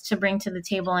gifts to bring to the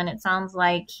table. And it sounds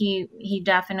like he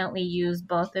definitely used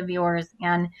both of yours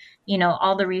and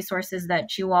all the resources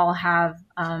that you all have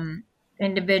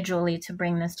individually to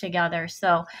bring this together.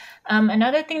 So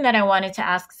another thing that I wanted to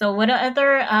ask, so what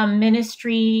other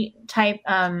ministry type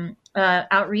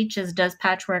outreaches does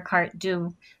Patchwork Heart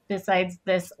do besides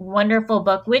this wonderful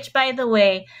book, which, by the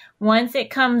way, once it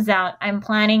comes out, I'm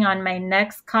planning on my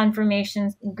next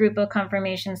group of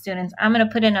confirmation students. I'm going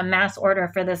to put in a mass order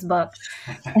for this book.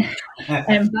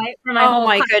 And buy it for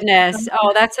my goodness.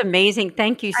 Oh, that's amazing.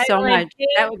 Thank you so much.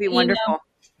 That would be wonderful.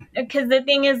 Because the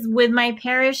thing is, with my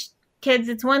parish kids,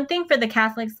 it's one thing for the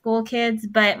Catholic school kids,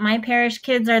 but my parish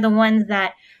kids are the ones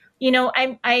that,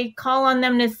 I call on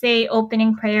them to say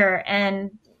opening prayer,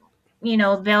 and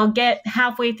they'll get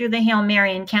halfway through the Hail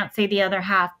Mary and can't say the other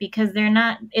half because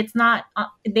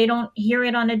they don't hear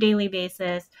it on a daily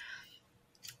basis.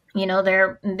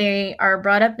 They are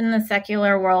brought up in the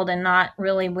secular world and not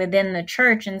really within the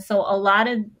church. And so a lot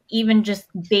of even just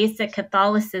basic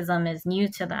Catholicism is new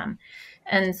to them.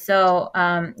 And so,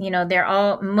 they're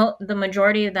all, the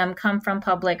majority of them come from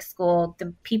public school.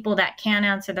 The people that can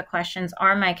answer the questions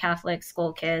are my Catholic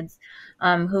school kids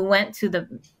who went to the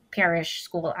parish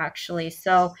school, actually.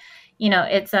 So,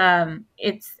 it's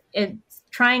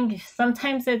trying,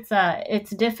 sometimes it's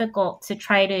difficult to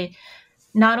try to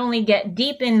not only get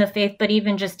deep in the faith, but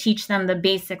even just teach them the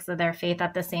basics of their faith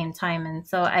at the same time. And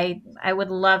so I would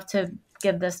love to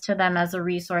give this to them as a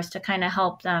resource to kind of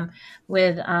help them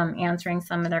with answering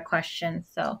some of their questions.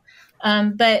 So,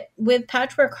 but with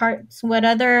Patchwork Hearts, what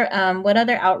other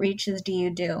outreaches do you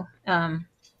do?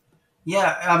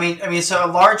 Yeah, I mean, so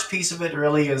a large piece of it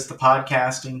really is the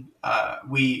podcasting.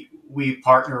 We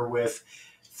partner with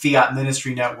Fiat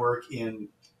Ministry Network in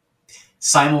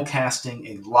simulcasting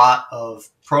a lot of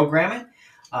programming.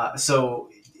 So,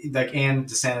 like Ann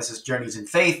DeSantis' Journeys in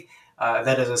Faith,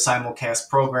 that is a simulcast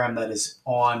program that is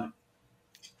on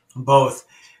both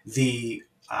the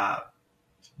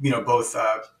both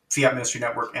Fiat Ministry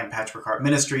Network and Patchwork Heart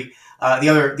Ministry.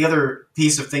 The other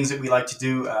piece of things that we like to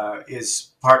do is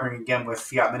partnering again with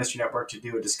Fiat Ministry Network to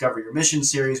do a Discover Your Mission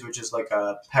series, which is like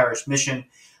a parish mission,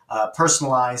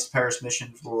 personalized parish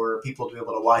mission for people to be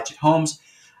able to watch at homes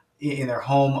in their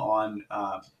home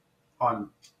on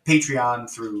Patreon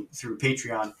through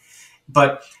Patreon.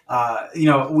 But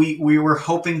we were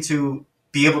hoping to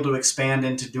be able to expand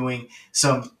into doing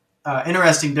some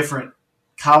interesting different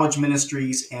college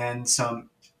ministries and some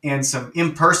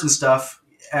in-person stuff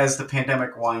as the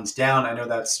pandemic winds down. I know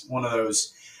that's one of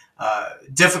those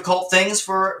difficult things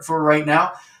for right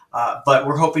now, but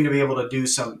we're hoping to be able to do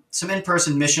some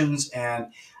in-person missions and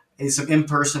some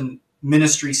in-person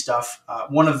ministry stuff.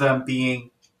 One of them being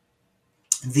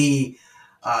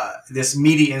this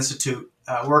Media Institute.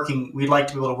 We'd like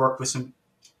to be able to work with some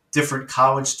different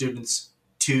college students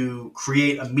to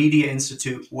create a Media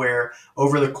Institute where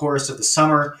over the course of the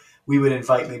summer, we would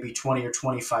invite maybe 20 or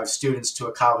 25 students to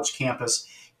a college campus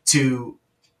to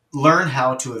learn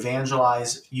how to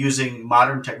evangelize using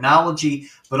modern technology,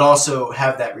 but also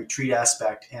have that retreat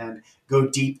aspect and go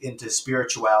deep into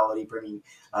spirituality, bringing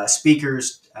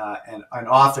speakers and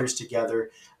authors together,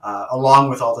 along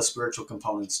with all the spiritual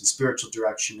components and spiritual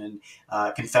direction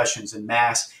and confessions and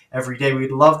mass every day.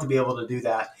 We'd love to be able to do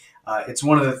that. It's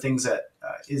one of the things that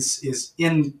is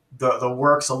in the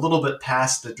works, a little bit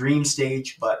past the dream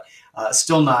stage, but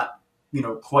still not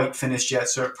quite finished yet.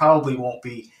 So it probably won't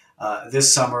be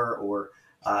this summer or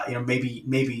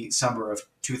maybe summer of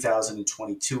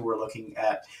 2022. We're looking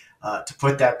at to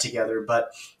put that together,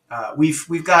 but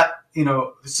we've got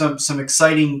some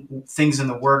exciting things in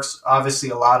the works. Obviously,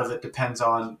 a lot of it depends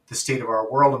on the state of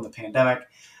our world and the pandemic,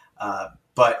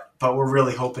 but we're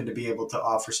really hoping to be able to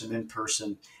offer some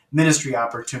in-person ministry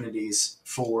opportunities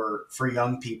for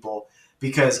young people,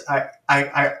 because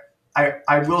I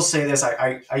will say this,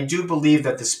 I do believe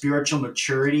that the spiritual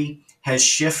maturity has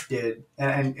shifted,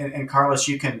 and Carlos,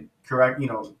 you can correct,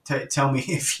 tell me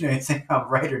if you think I'm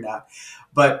right or not,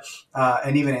 but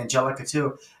and even Angelica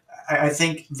too. I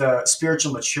think the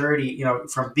spiritual maturity,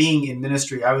 from being in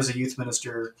ministry, I was a youth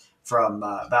minister from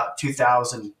about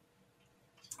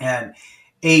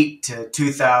 2008 to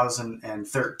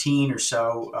 2013 or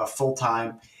so, full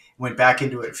time. Went back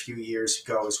into it a few years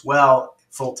ago as well,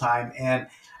 full time. And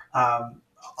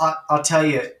I'll tell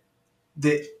you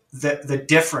the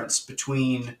difference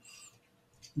between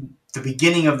the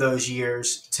beginning of those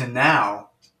years to now.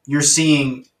 You're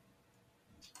seeing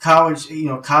college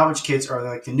kids are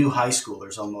like the new high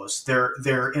schoolers almost. They're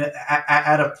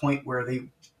at a point where they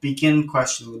begin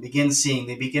questioning, they begin seeing,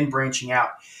 they begin branching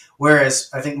out. Whereas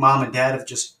I think mom and dad have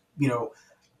just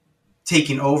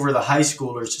taken over the high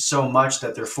schoolers so much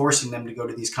that they're forcing them to go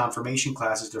to these confirmation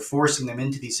classes. They're forcing them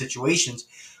into these situations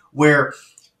where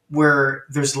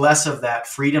there's less of that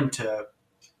freedom to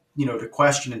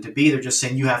question and to be. They're just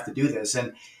saying you have to do this,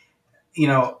 and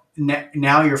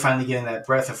now you're finally getting that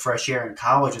breath of fresh air in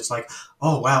college. It's like,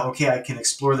 oh wow, okay, I can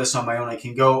explore this on my own. I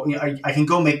can go, I can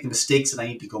go make the mistakes that I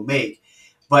need to go make.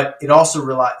 But it also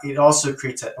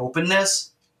creates that openness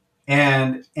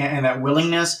and that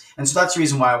willingness. And so that's the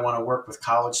reason why I want to work with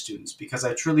college students, because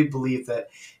I truly believe that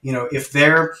if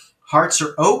their hearts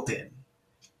are open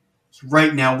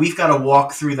right now, we've got to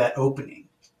walk through that opening.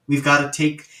 We've got to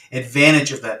take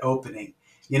advantage of that opening.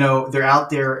 They're out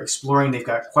there exploring. They've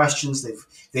got questions.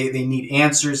 They need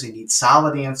answers. They need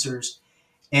solid answers.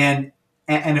 And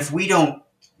if we don't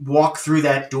walk through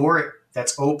that door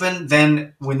that's open,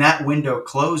 then when that window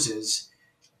closes,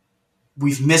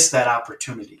 we've missed that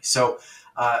opportunity. So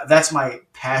that's my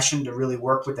passion, to really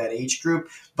work with that age group.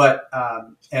 But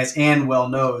as Ann well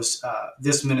knows,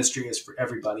 this ministry is for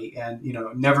everybody, and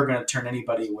never going to turn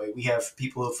anybody away. We have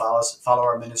people who follow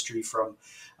our ministry from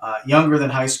younger than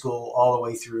high school all the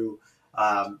way through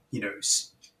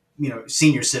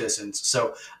senior citizens.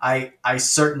 So I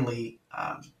certainly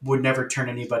would never turn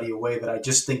anybody away, but I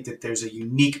just think that there's a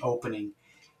unique opening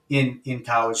in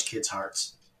college kids'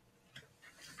 hearts.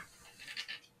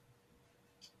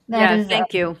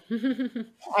 Thank you.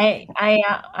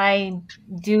 I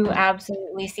do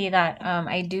absolutely see that.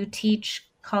 I do teach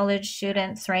college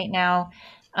students right now.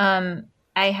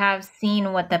 I have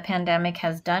seen what the pandemic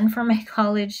has done for my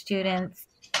college students,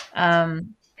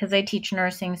 because I teach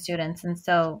nursing students, and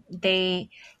so they,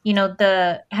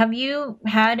 have you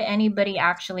had anybody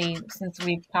actually, since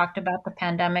we've talked about the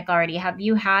pandemic already, have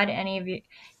you had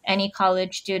any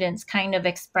college students kind of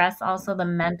express also the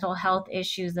mental health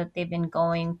issues that they've been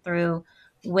going through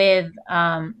with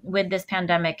this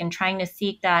pandemic, and trying to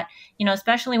seek that,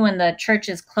 especially when the church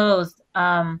is closed?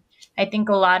 I think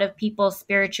a lot of people's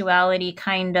spirituality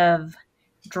kind of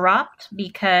dropped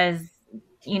because,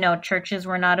 churches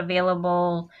were not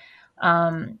available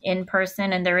in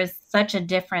person. And there is such a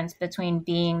difference between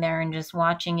being there and just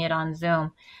watching it on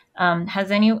Zoom.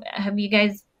 Have you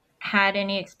guys had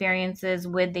any experiences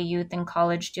with the youth and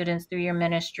college students through your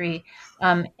ministry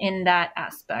in that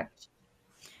aspect?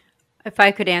 If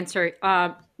I could answer.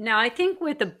 Now, I think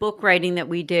with the book writing that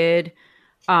we did,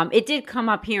 it did come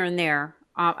up here and there.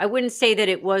 I wouldn't say that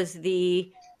it was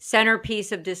the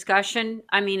centerpiece of discussion.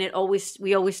 I mean,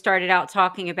 we always started out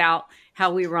talking about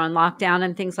how we were on lockdown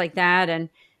and things like that, and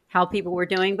how people were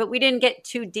doing, but we didn't get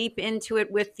too deep into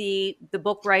it with the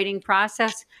book writing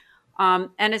process. And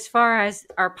as far as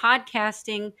our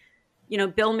podcasting,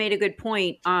 Bill made a good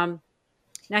point.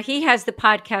 Now he has the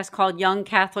podcast called Young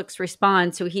Catholics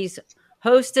Respond. So he's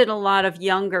hosted a lot of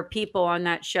younger people on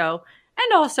that show,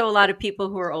 and also a lot of people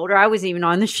who are older. I was even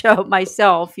on the show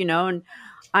myself, and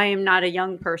I am not a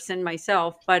young person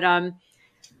myself, but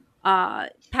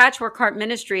Patchwork Heart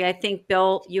Ministry, I think,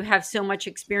 Bill, you have so much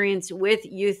experience with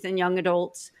youth and young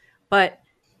adults, but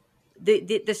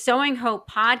the Sowing Hope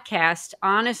podcast,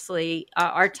 honestly,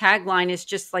 our tagline is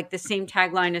just like the same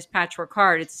tagline as Patchwork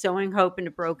Heart. It's sowing hope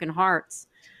into broken hearts.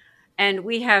 And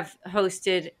we have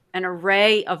hosted an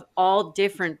array of all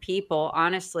different people,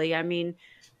 honestly. I mean,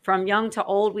 from young to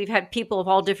old, we've had people of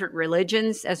all different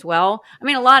religions as well. I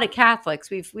mean, a lot of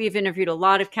Catholics. We've interviewed a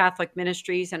lot of Catholic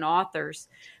ministries and authors,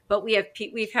 but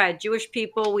we've had Jewish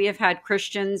people, we have had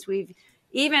Christians, we've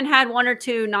even had one or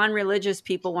two non-religious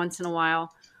people once in a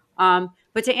while.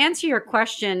 But to answer your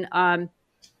question,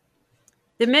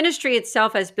 the ministry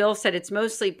itself, as Bill said, it's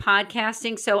mostly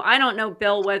podcasting. So I don't know,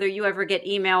 Bill, whether you ever get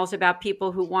emails about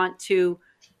people who want to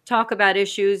talk about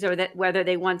issues, or that whether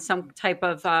they want some type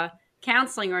of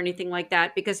counseling or anything like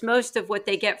that, because most of what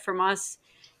they get from us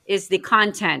is the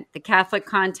content, the Catholic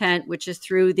content, which is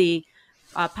through the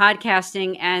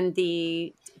podcasting and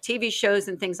the TV shows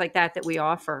and things like that we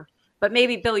offer. But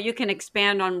maybe, Bill, you can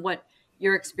expand on what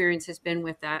your experience has been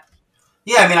with that.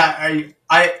 Yeah, I mean,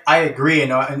 I agree.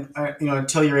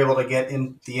 Until you're able to get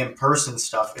in the in person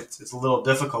stuff, it's a little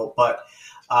difficult. But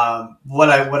what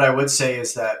I would say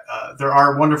is that there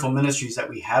are wonderful ministries that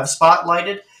we have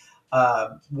spotlighted.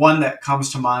 One that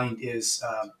comes to mind is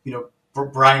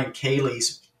Brian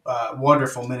Cayley's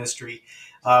wonderful ministry.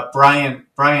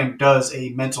 Brian does a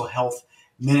mental health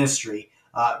ministry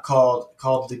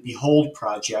called the Behold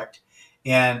Project,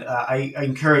 and I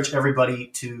encourage everybody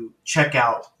to check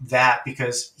out that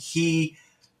because he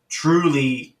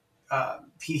truly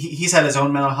he's had his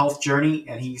own mental health journey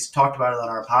and he's talked about it on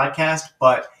our podcast,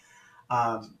 but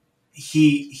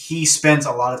he spends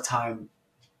a lot of time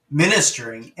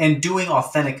ministering and doing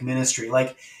authentic ministry.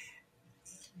 Like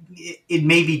it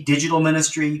may be digital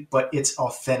ministry, but it's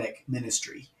authentic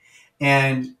ministry,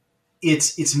 and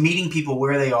it's meeting people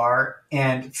where they are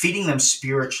and feeding them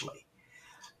spiritually.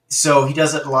 So he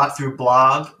does it a lot through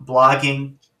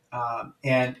blogging,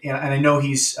 and I know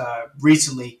he's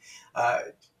recently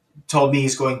told me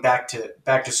he's going back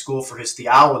to school for his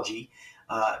theology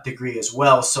degree as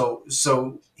well.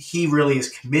 So he really is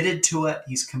committed to it.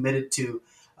 He's committed to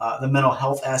the mental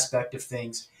health aspect of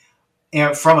things,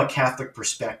 and from a Catholic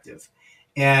perspective,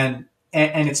 and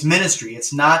it's ministry.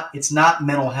 It's not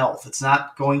mental health. It's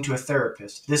not going to a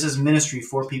therapist. This is ministry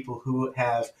for people who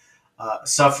have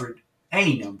suffered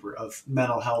any number of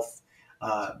mental health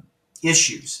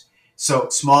issues. So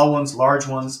small ones, large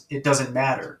ones, it doesn't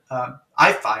matter.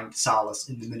 I find solace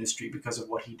in the ministry because of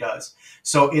what he does.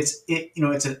 So it's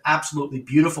an absolutely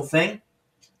beautiful thing.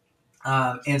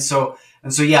 And so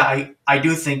yeah, I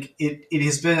do think it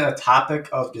has been a topic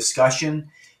of discussion.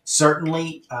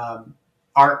 Certainly,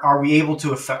 are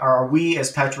we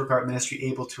as Patchwork Heart Ministry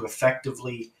able to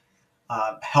effectively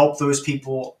help those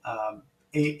people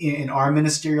in our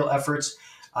ministerial efforts?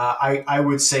 I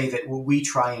would say that what we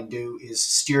try and do is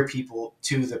steer people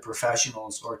to the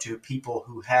professionals or to people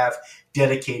who have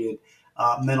dedicated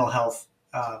mental health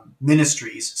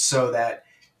ministries so that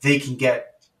they can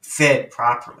get fed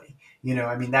properly.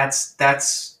 I mean, that's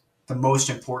the most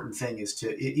important thing is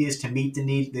to meet the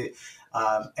need.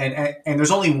 And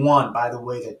there's only one, by the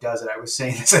way, that does it. I was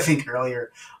saying this, I think,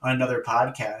 earlier on another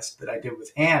podcast that I did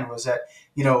with Ann, was that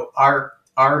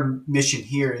our mission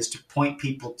here is to point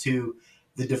people to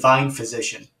the divine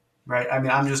physician, right? I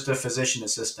mean, I'm just a physician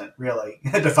assistant, really,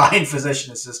 a divine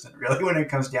physician assistant, really, when it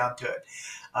comes down to it.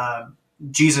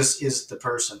 Jesus is the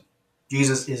person.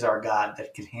 Jesus is our God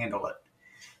that can handle it.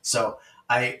 So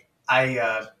I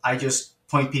just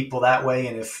point people that way,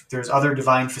 and if there's other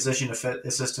divine physician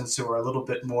assistants who are a little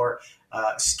bit more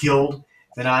skilled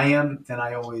than I am, then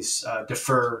I always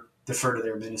defer to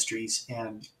their ministries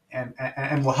and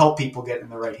will help people get in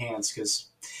the right hands. Because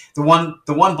the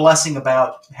one blessing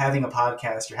about having a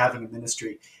podcast or having a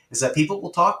ministry is that people will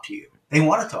talk to you. They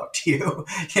want to talk to you.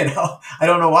 I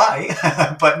don't know why,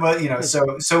 but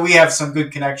so we have some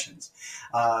good connections,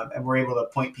 and we're able to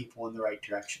point people in the right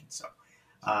direction. So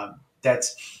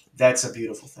that's a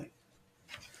beautiful thing.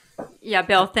 Yeah,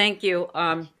 Bill, thank you.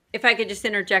 If I could just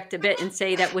interject a bit and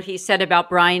say that what he said about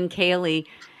Brian Cayley,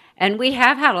 and we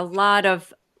have had a lot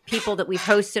of people that we've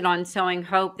hosted on Sowing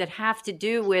Hope that have to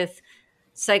do with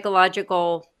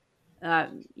psychological,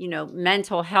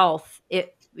 mental health,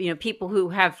 people who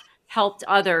have helped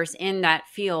others in that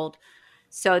field.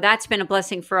 So that's been a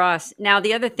blessing for us. Now,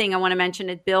 the other thing I want to mention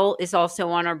is Bill is also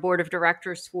on our board of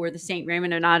directors for the St.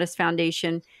 Raymond Nonnatus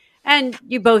Foundation. And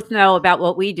you both know about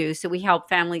what we do. So we help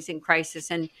families in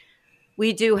crisis, and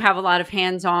we do have a lot of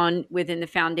hands-on within the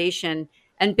foundation.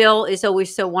 And Bill is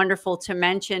always so wonderful to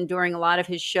mention during a lot of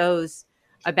his shows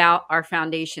about our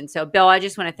foundation. So Bill, I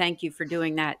just want to thank you for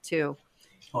doing that too.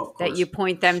 Oh, of course. That you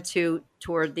point them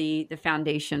toward the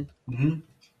foundation. Mm-hmm.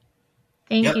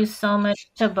 Thank you so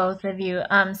much to both of you.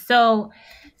 So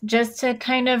just to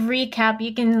kind of recap,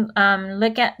 you can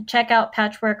check out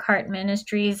Patchwork Heart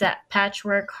Ministries at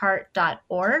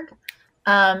patchworkheart.org.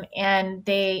 And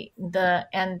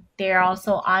they're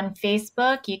also on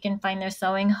Facebook. You can find their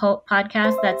Sowing Hope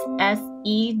podcast. That's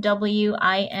SEWING.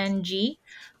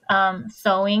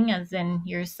 Sewing, as in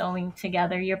you're sewing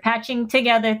together. You're patching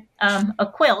together a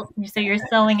quilt. So you're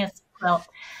sewing a quilt.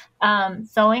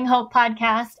 Sowing Hope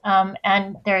podcast.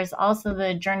 And there's also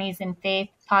the Journeys in Faith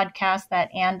podcast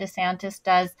that Ann DeSantis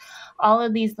does. All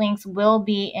of these links will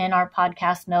be in our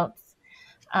podcast notes.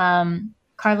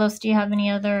 Carlos, do you have any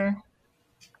other?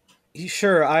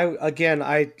 Sure. I'm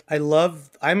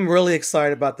really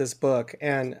excited about this book,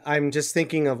 and I'm just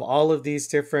thinking of all of these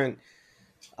different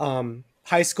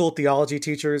high school theology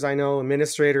teachers I know,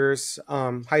 administrators,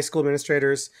 high school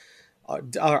administrators,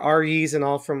 REs and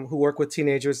all from who work with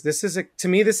teenagers. To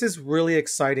me, this is really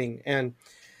exciting. And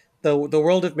the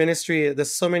world of ministry,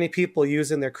 there's so many people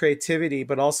using their creativity,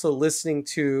 but also listening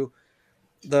to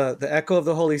the echo of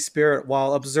the Holy Spirit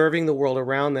while observing the world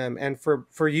around them. And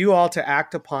for you all to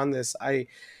act upon this, I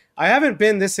haven't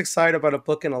been this excited about a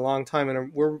book in a long time,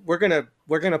 and we're gonna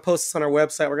post this on our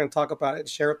website. We're gonna talk about it and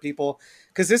share it with people,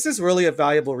 because this is really a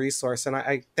valuable resource. And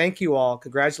I thank you all,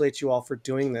 congratulate you all for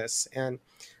doing this, and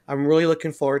I'm really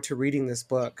looking forward to reading this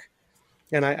book.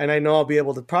 And I know I'll be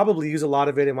able to probably use a lot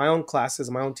of it in my own classes,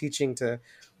 my own teaching, to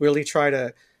really try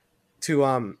to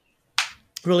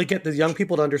really get the young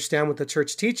people to understand what the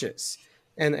church teaches.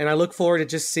 And I look forward to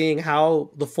just seeing how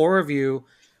the four of you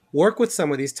work with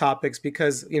some of these topics,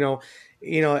 because, I know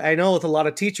with a lot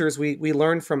of teachers, we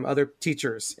learn from other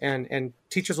teachers, and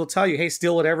teachers will tell you, hey,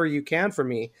 steal whatever you can from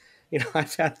me.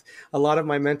 I've had a lot of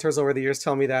my mentors over the years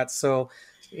tell me that. So,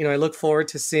 I look forward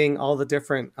to seeing all the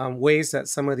different ways that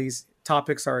some of these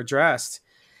topics are addressed.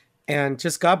 And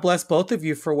just God bless both of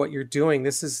you for what you're doing.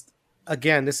 This is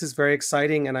very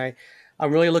exciting. And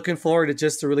I'm really looking forward to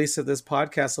just the release of this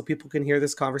podcast so people can hear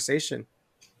this conversation.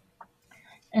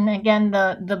 And again,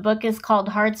 the book is called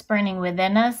Hearts Burning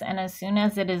Within Us. And as soon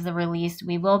as it is released,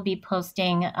 we will be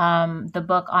posting the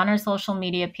book on our social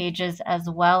media pages as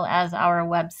well as our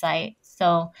website,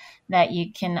 so that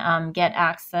you can get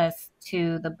access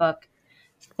to the book.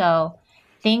 So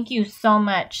thank you so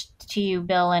much to you,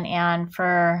 Bill and Ann,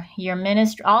 for your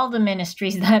ministry, all the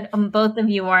ministries that both of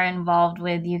you are involved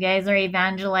with. You guys are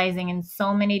evangelizing in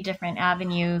so many different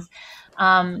avenues,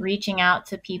 reaching out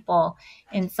to people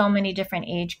in so many different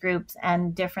age groups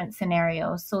and different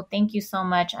scenarios. So thank you so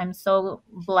much. I'm so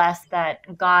blessed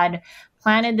that God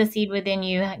planted the seed within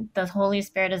you. The Holy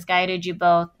Spirit has guided you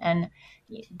both, and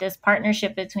this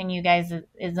partnership between you guys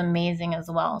is amazing as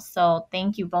well. So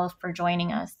thank you both for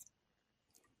joining us.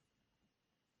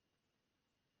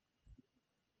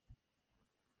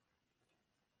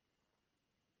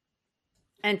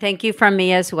 And thank you from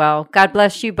me as well. God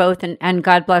bless you both, and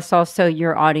God bless also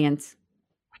your audience.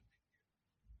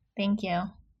 Thank you.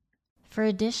 For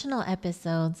additional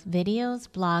episodes, videos,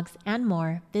 blogs, and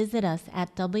more, visit us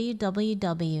at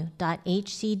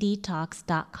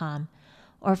www.hcdtalks.com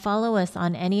or follow us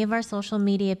on any of our social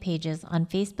media pages on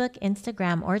Facebook,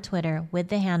 Instagram, or Twitter with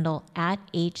the handle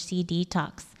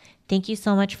 @HCDTalks. Thank you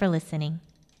so much for listening.